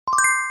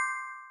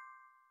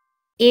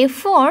A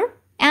for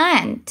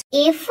ant.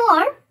 A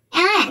for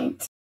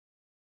ant.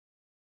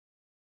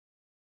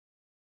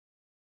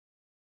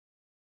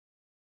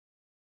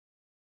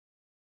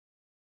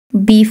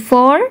 B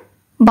for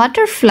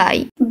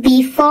butterfly.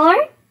 B for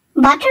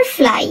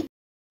butterfly.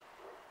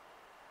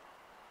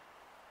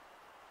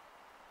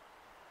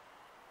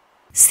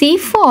 C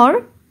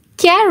for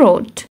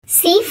carrot.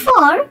 C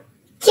for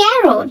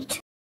carrot.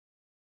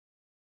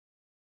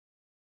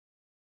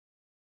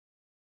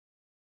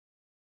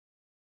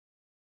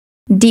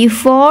 D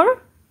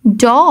for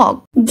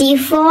dog. D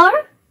for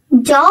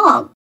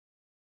dog.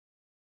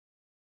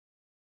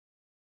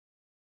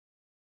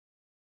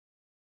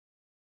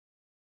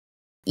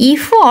 E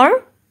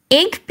for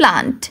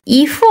eggplant.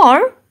 E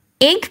for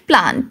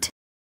eggplant.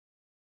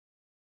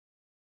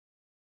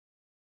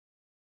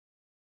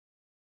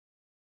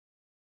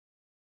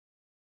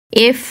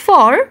 F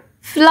for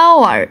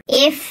flower.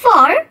 F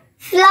for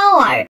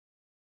flower.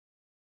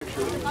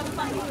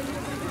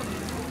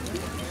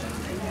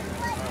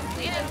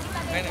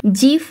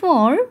 G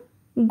for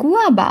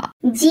guava.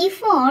 G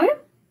for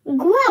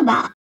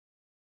guava.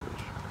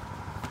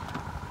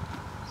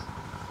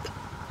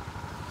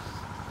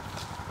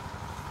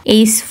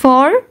 H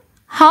for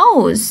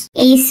house.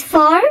 H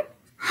for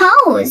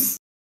house.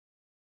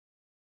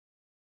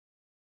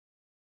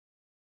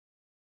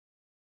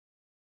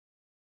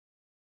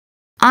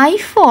 I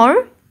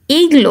for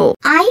igloo.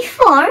 I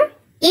for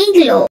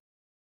igloo.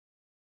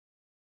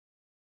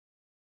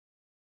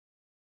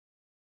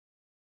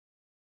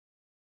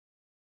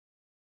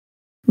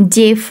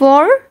 J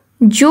for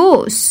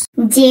juice.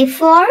 J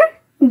for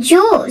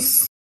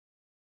juice.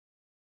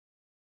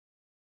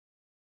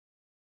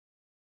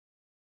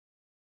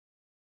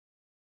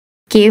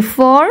 K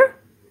for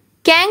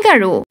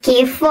kangaroo.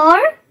 K for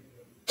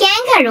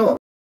kangaroo.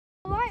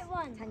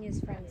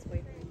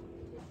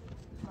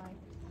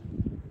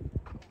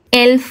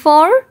 L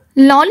for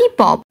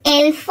lollipop.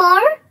 L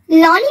for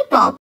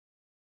lollipop.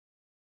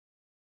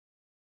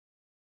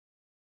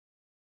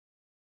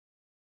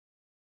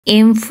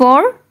 M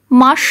for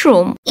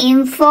mushroom.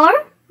 M for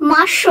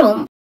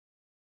mushroom.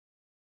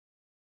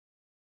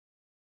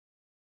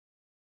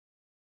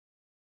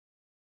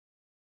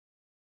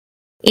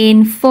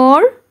 N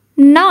for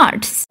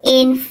nuts.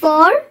 N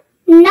for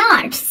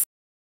nuts.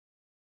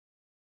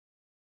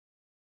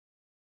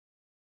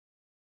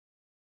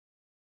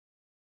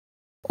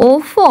 O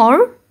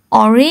for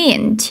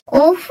orange.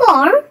 O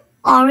for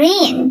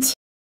orange.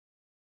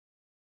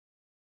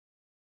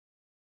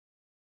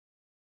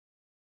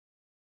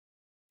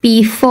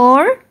 P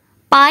for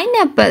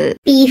pineapple.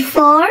 P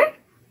for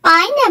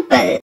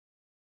pineapple.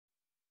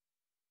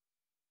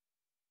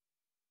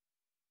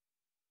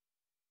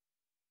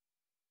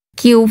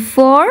 Q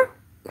for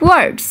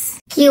quartz.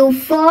 Q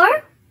for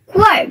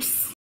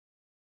quartz.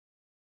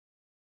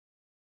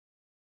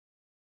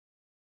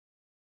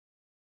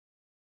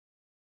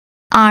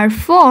 R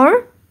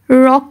for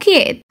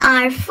rocket.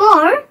 R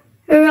for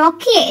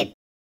rocket.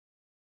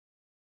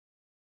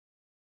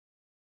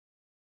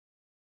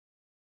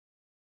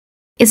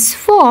 S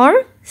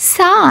for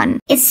sun.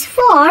 S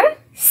for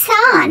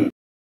sun.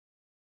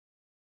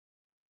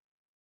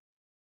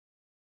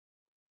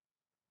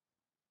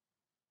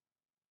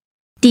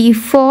 T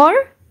for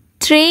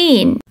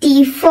train.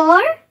 T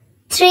for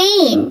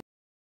train.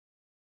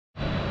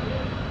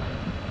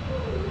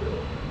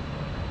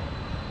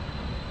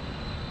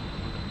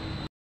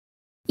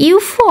 U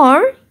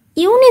for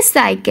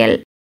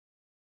unicycle.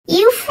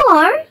 U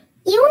for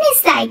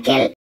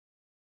unicycle.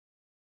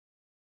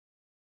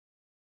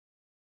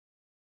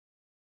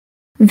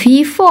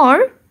 V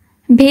for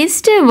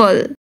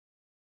vegetable.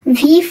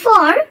 V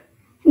for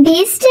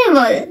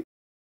vegetable.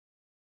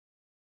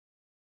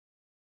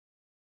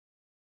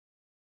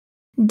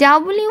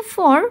 W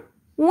for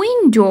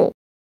window.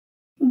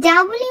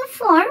 W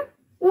for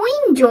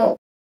window.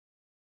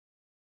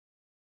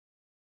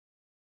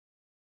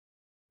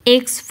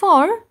 X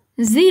for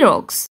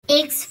Xerox.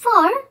 X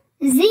for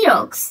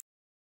Xerox.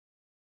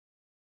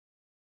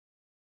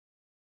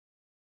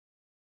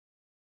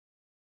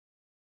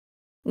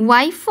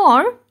 Y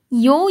for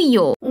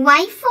yo-yo.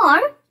 Y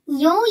for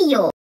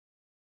yo-yo.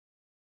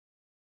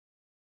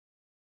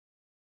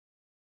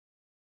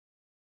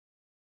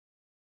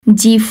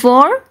 G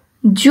for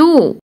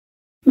Jew.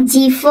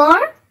 G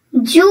for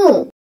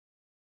Jew.